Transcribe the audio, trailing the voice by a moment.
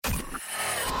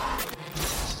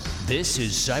This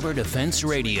is Cyber Defense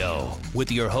Radio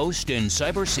with your host and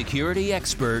cybersecurity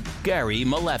expert, Gary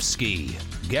Malevsky.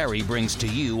 Gary brings to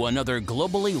you another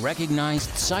globally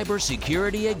recognized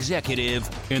cybersecurity executive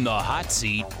in the hot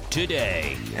seat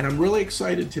today. And I'm really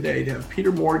excited today to have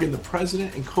Peter Morgan, the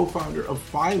president and co-founder of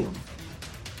Phylum,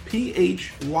 Phylum.io,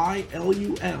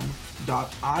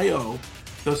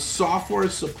 the software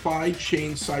supply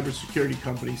chain cybersecurity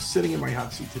company, sitting in my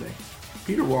hot seat today.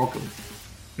 Peter, welcome.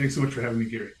 Thanks so much for having me,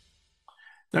 Gary.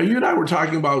 Now, you and I were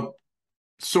talking about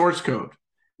source code.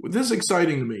 This is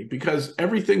exciting to me because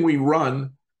everything we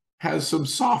run has some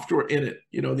software in it.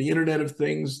 You know, the Internet of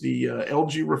Things, the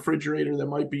LG refrigerator that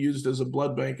might be used as a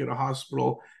blood bank in a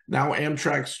hospital, now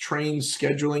Amtrak's train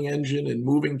scheduling engine and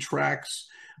moving tracks,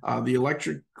 the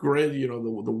electric grid, you know,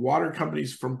 the water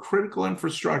companies, from critical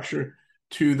infrastructure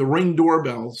to the Ring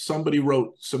doorbell. Somebody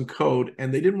wrote some code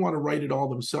and they didn't want to write it all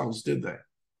themselves, did they?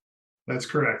 That's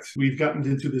correct. We've gotten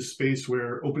into this space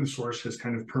where open source has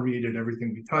kind of permeated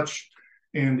everything we touch.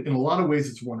 And in a lot of ways,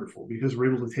 it's wonderful because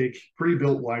we're able to take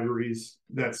pre-built libraries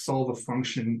that solve a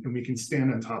function and we can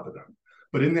stand on top of them.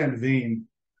 But in that vein,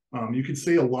 you could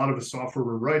say a lot of the software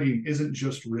we're writing isn't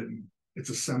just written, it's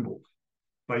assembled.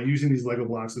 By using these Lego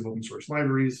blocks of open source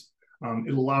libraries,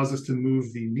 it allows us to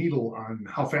move the needle on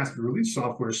how fast we release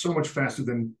software so much faster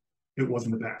than it was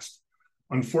in the past.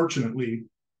 Unfortunately,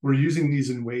 we're using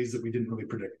these in ways that we didn't really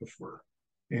predict before.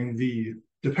 And the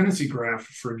dependency graph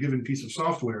for a given piece of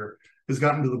software has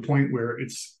gotten to the point where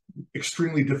it's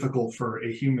extremely difficult for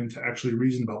a human to actually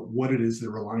reason about what it is they're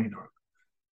relying on.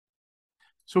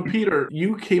 So, Peter,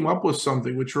 you came up with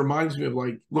something which reminds me of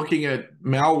like looking at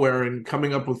malware and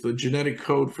coming up with the genetic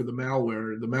code for the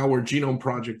malware genome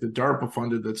project that DARPA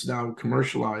funded that's now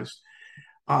commercialized.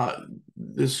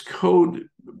 This code,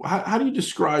 how do you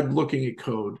describe looking at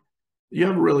code? You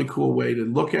have a really cool way to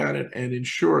look at it and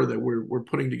ensure that we're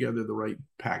putting together the right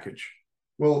package.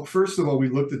 Well, first of all, we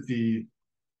looked at the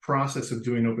process of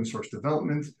doing open source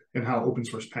development and how open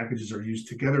source packages are used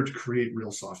together to create real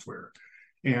software.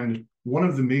 And one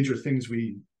of the major things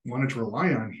we wanted to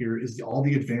rely on here is all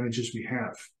the advantages we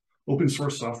have. Open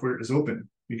source software is open.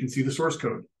 You can see the source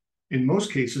code. In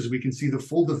most cases, we can see the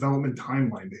full development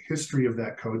timeline, the history of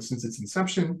that code since its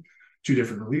inception, to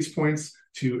different release points,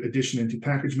 to addition into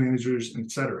package managers,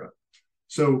 etc.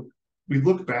 So we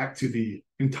look back to the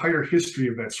entire history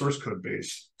of that source code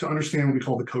base to understand what we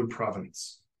call the code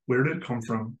provenance. Where did it come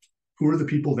from? Who are the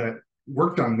people that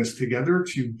worked on this together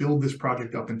to build this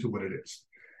project up into what it is?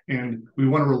 And we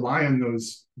want to rely on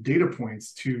those data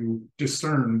points to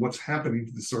discern what's happening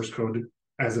to the source code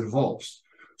as it evolves.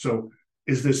 So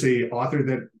is this a author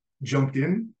that jumped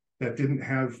in that didn't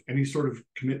have any sort of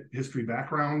commit history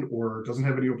background or doesn't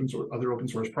have any other open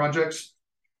source projects,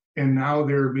 and now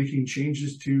they're making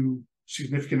changes to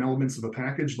significant elements of a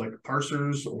package like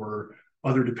parsers or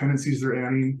other dependencies they're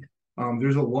adding?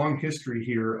 There's a long history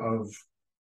here of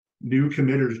new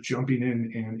committers jumping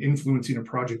in and influencing a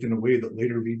project in a way that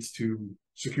later leads to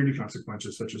security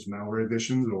consequences such as malware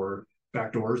additions or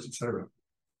backdoors, etc.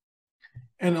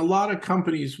 And a lot of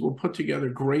companies will put together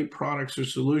great products or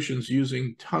solutions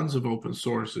using tons of open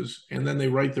sources, and then they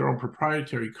write their own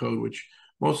proprietary code, which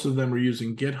most of them are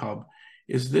using GitHub.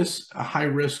 Is this a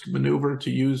high-risk maneuver to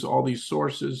use all these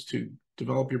sources to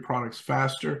develop your products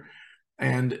faster?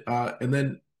 And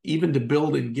then even to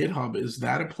build in GitHub, is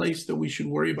that a place that we should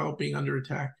worry about being under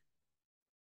attack?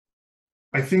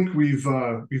 I think we've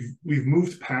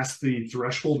moved past the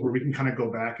threshold where we can kind of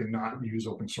go back and not use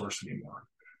open source anymore.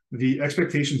 The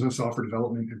expectations of software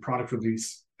development and product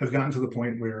release have gotten to the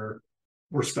point where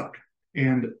we're stuck.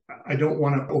 And I don't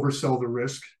want to oversell the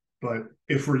risk, but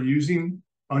if we're using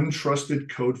untrusted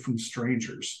code from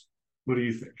strangers, what do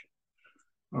you think?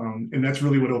 And that's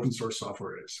really what open source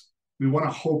software is. We want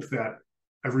to hope that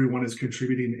everyone is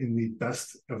contributing in the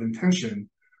best of intention,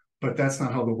 but that's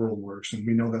not how the world works. And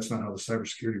we know that's not how the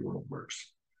cybersecurity world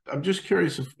works. I'm just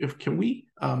curious if can we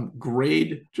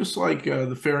grade, just like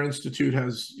the FAIR Institute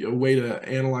has a way to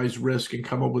analyze risk and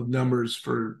come up with numbers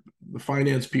for the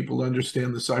finance people to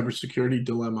understand the cybersecurity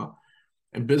dilemma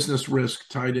and business risk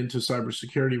tied into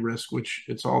cybersecurity risk, which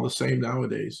it's all the same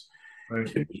nowadays. Right.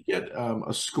 Can we get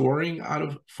a scoring out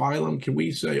of Phylum? Can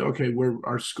we say, okay,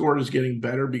 our score is getting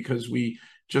better because we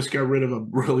just got rid of a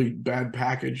really bad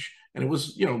package and it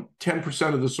was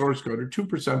 10% of the source code or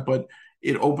 2%, but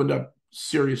it opened up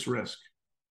serious risk?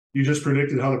 You just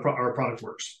predicted how our product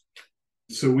works.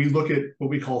 So we look at what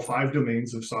we call 5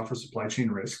 domains of software supply chain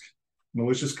risk: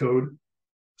 malicious code,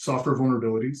 software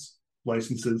vulnerabilities,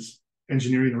 licenses,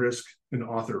 engineering risk, and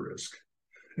author risk.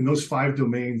 And those 5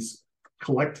 domains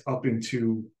collect up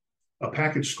into a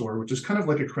package score, which is kind of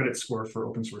like a credit score for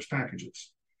open source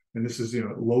packages. And this is,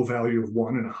 low value of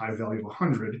 1 and a high value of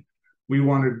 100. We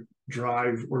want to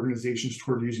drive organizations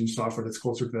toward using software that's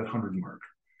closer to that 100 mark.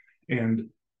 And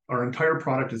our entire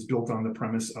product is built on the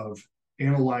premise of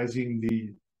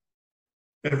analyzing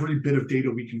every bit of data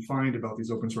we can find about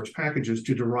these open source packages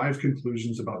to derive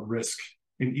conclusions about risk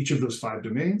in each of those 5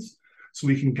 domains, so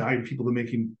we can guide people to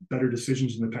making better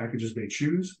decisions in the packages they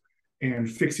choose and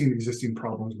fixing existing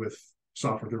problems with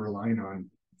software they're relying on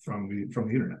from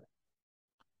the internet.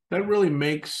 That really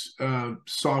makes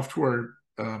software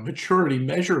maturity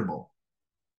measurable.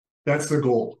 That's the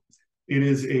goal. It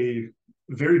is a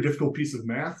very difficult piece of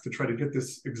math to try to get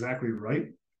this exactly right,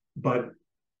 but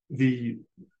the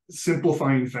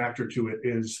simplifying factor to it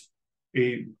is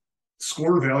a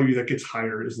score value that gets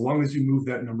higher. As long as you move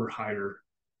that number higher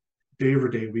day over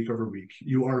day, week over week,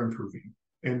 you are improving.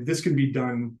 And this can be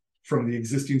done from the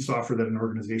existing software that an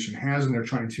organization has and they're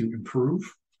trying to improve,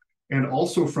 and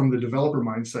also from the developer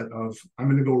mindset of, I'm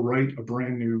going to go write a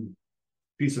brand new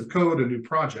piece of code, a new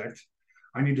project.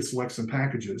 I need to select some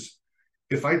packages.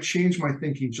 If I change my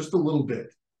thinking just a little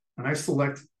bit and I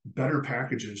select better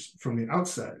packages from the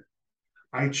outset,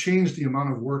 I change the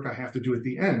amount of work I have to do at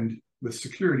the end with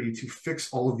security to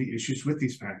fix all of the issues with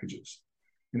these packages.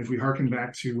 And if we harken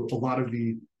back to a lot of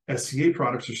the SCA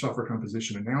products or software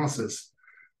composition analysis,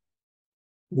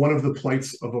 one of the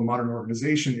plights of a modern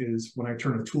organization is when I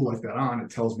turn a tool like that on, it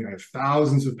tells me I have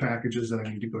thousands of packages that I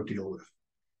need to go deal with.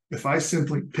 If I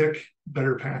simply pick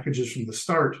better packages from the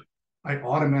start, I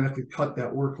automatically cut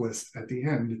that work list at the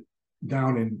end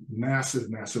down in massive,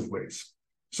 massive ways.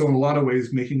 So in a lot of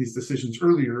ways, making these decisions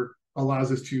earlier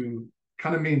allows us to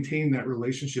kind of maintain that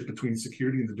relationship between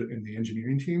security and the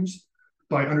engineering teams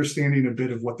by understanding a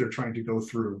bit of what they're trying to go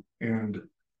through and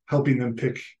helping them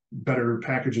pick better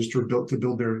packages to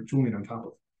build their tooling on top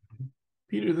of.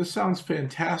 Peter, this sounds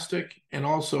fantastic and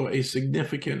also a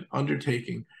significant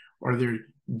undertaking. Are there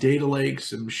data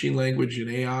lakes and machine language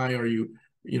and AI? Are you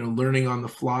learning on the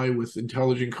fly with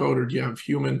intelligent code, or do you have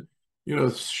human,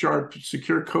 sharp,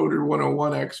 secure coder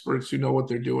 101 experts who know what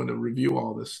they're doing to review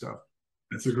all this stuff?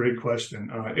 That's a great question.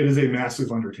 It is a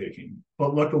massive undertaking,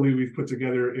 but luckily we've put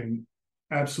together an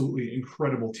absolutely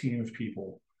incredible team of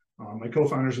people. My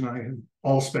co-founders and I have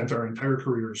all spent our entire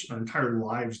careers, our entire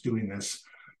lives doing this.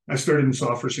 I started in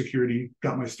software security,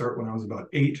 got my start when I was about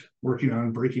 8, working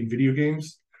on breaking video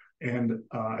games, and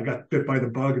I got bit by the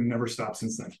bug and never stopped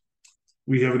since then.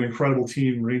 We have an incredible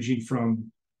team ranging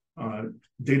from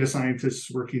data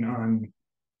scientists working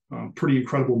on pretty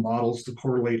incredible models to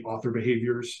correlate author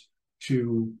behaviors,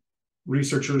 to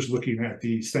researchers looking at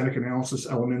the static analysis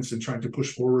elements and trying to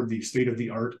push forward the state of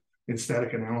the art in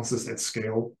static analysis at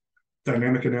scale,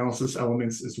 dynamic analysis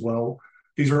elements as well.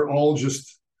 These are all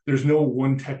there's no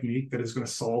one technique that is going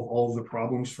to solve all of the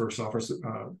problems for software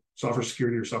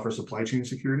security or software supply chain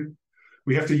security.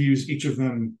 We have to use each of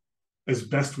them as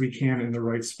best we can in the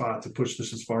right spot to push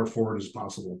this as far forward as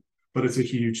possible. But it's a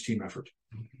huge team effort.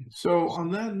 So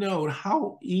on that note,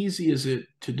 how easy is it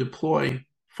to deploy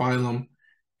Phylum?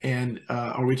 And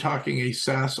are we talking a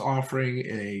SaaS offering,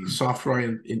 a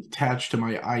software attached to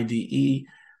my IDE?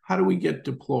 How do we get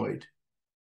deployed?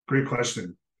 Great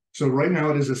question. So right now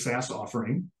it is a SaaS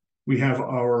offering. We have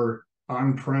our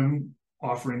on-prem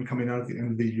offering coming out at the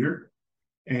end of the year.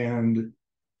 And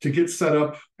to get set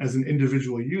up as an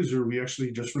individual user, we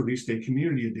actually just released a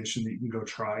community edition that you can go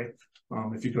try.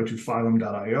 If you go to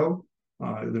phylum.io,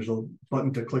 there's a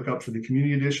button to click up for the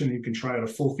community edition. You can try out a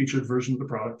full-featured version of the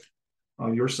product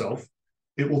yourself.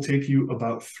 It will take you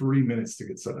about 3 minutes to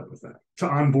get set up with that. To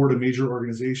onboard a major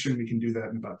organization, we can do that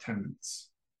in about 10 minutes.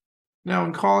 Now,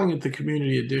 in calling it the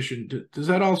community edition, does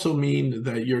that also mean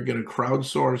that you're going to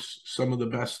crowdsource some of the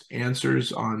best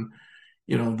answers on,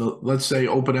 let's say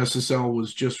OpenSSL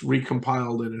was just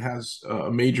recompiled and it has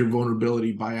a major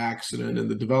vulnerability by accident and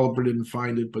the developer didn't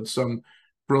find it, but some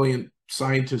brilliant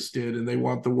scientist did and they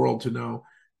want the world to know.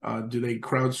 Do they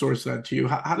crowdsource that to you?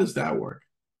 How does that work?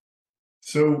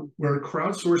 So we're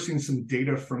crowdsourcing some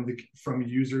data from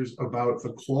users about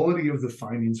the quality of the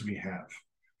findings we have.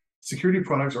 Security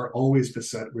products are always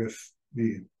beset with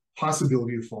the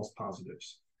possibility of false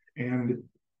positives. And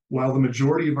while the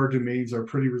majority of our domains are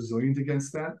pretty resilient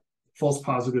against that, false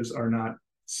positives are not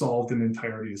solved in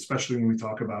entirety, especially when we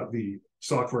talk about the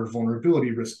software vulnerability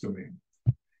risk domain.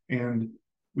 And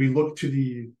we look to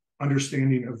the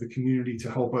understanding of the community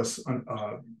to help us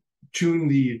tune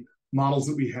the models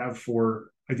that we have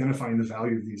for identifying the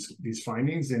value of these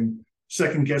findings and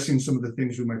second guessing some of the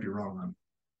things we might be wrong on.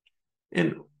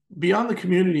 And beyond the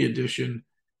community edition,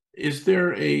 Is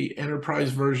there a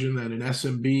enterprise version that an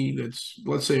SMB that's,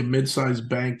 let's say, a mid-sized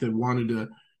bank that wanted to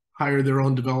hire their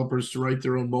own developers to write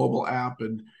their own mobile app,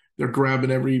 and they're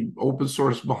grabbing every open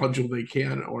source module they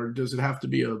can, or does it have to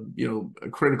be a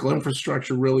critical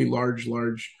infrastructure, really large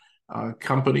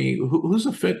company? Who's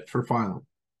a fit for Phylum?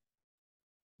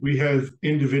 We have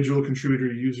individual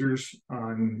contributor users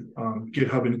on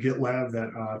GitHub and GitLab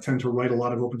that tend to write a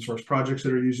lot of open source projects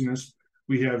that are using this.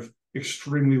 We have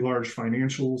extremely large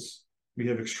financials. We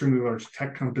have extremely large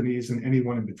tech companies and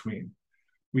anyone in between.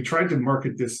 We tried to build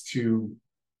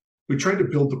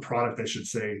the product, I should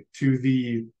say, to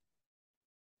the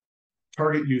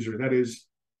target user. That is,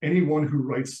 anyone who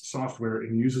writes software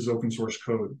and uses open source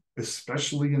code,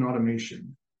 especially in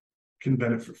automation, can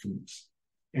benefit from this.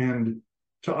 And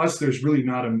to us, there's really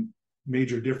not a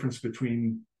major difference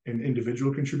between an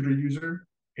individual contributor user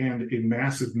and a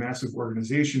massive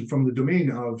organization from the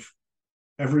domain of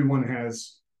everyone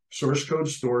has source code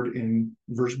stored in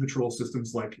version control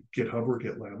systems like GitHub or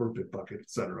GitLab or Bitbucket, et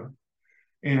cetera.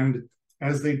 And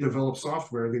as they develop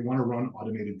software, they want to run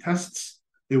automated tests.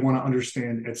 They want to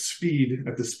understand at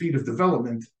the speed of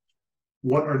development,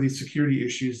 what are these security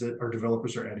issues that our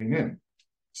developers are adding in.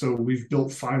 So we've built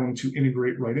Phylum to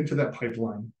integrate right into that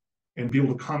pipeline and be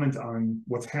able to comment on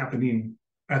what's happening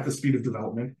at the speed of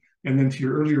development. And then to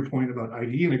your earlier point about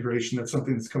IDE integration, that's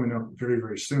something that's coming up very,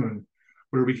 very soon,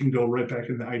 where we can go right back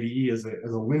into IDE as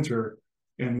a linter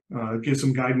and give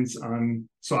some guidance on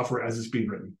software as it's being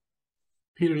written.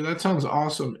 Peter, that sounds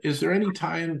awesome. Is there any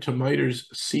tie-in to MITRE's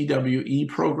CWE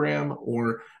program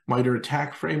or MITRE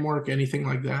attack framework, anything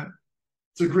like that?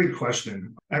 It's a great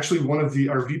question. Actually,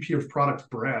 our VP of product,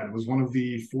 Brad, was one of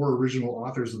the 4 original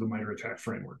authors of the MITRE attack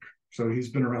framework. So he's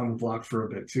been around the block for a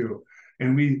bit too.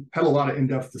 And we had a lot of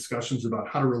in-depth discussions about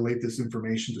how to relate this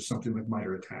information to something like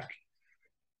MITRE attack.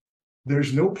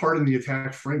 There's no part in the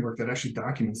attack framework that actually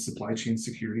documents supply chain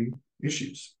security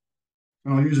issues.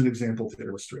 And I'll use an example to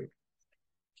illustrate.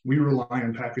 We rely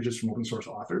on packages from open source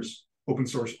authors. Open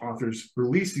source authors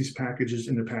release these packages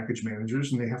into package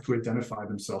managers, and they have to identify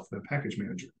themselves as a package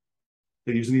manager.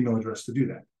 They use an email address to do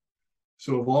that.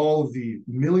 So of all of the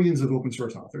millions of open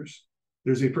source authors,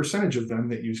 there's a percentage of them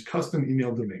that use custom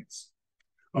email domains.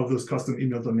 Of those custom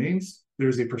email domains,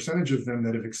 there's a percentage of them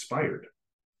that have expired,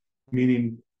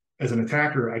 meaning as an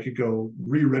attacker, I could go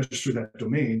re-register that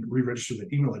domain, re-register the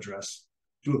email address,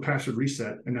 do a password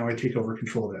reset, and now I take over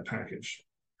control of that package.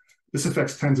 This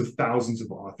affects tens of thousands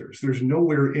of authors. There's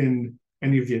nowhere in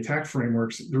any of the attack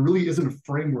frameworks, there really isn't a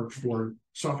framework for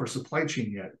software supply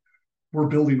chain yet. We're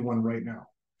building one right now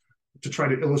to try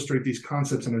to illustrate these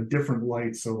concepts in a different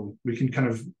light so we can kind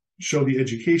of show the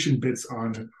education bits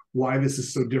on why this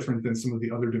is so different than some of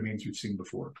the other domains we've seen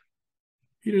before.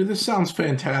 Peter, this sounds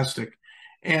fantastic.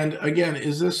 And again,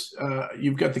 is this,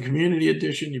 you've got the community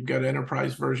edition, you've got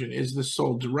enterprise version. Is this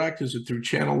sold direct? Is it through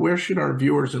channel? Where should our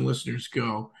viewers and listeners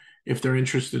go if they're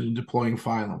interested in deploying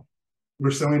Phylum? We're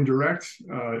selling direct,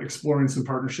 exploring some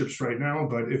partnerships right now,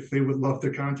 but if they would love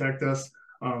to contact us,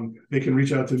 they can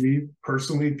reach out to me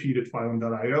personally,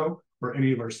 pete@phylum.io, or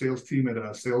any of our sales team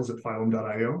at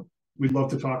sales@phylum.io. We'd love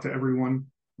to talk to everyone.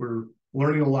 We're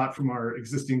learning a lot from our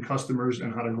existing customers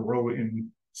and how to grow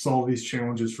and solve these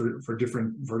challenges for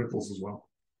different verticals as well.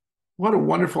 What a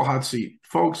wonderful hot seat.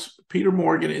 Folks, Peter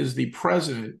Morgan is the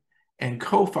president and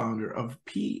co-founder of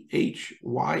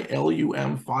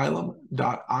PHYLUM,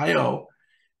 Phylum.io.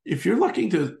 If you're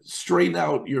looking to straighten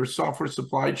out your software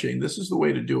supply chain, this is the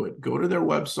way to do it. Go to their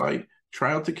website,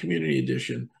 try out the community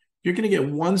edition. You're going to get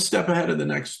one step ahead of the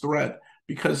next threat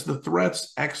because the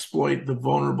threats exploit the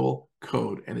vulnerable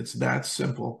code, and it's that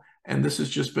simple. And this has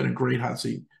just been a great hot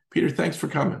seat. Peter, thanks for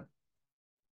coming.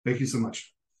 Thank you so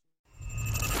much.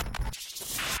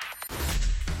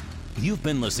 You've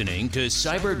been listening to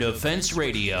Cyber Defense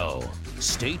Radio.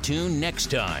 Stay tuned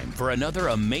next time for another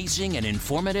amazing and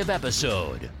informative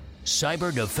episode.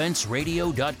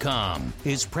 CyberDefenseRadio.com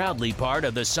is proudly part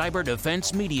of the Cyber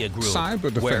Defense Media Group,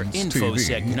 Cyber Defense where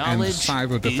InfoSec TV knowledge and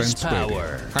Cyber Defense is power.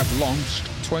 Radio have launched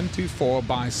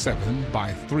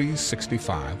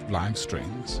 24/7/365 live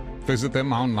streams. Visit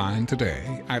them online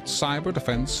today at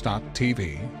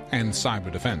cyberdefense.tv and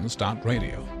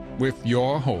cyberdefense.radio with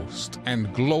your host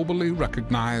and globally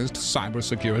recognized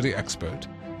cybersecurity expert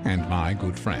and my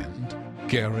good friend,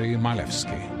 Gary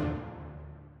Milewski.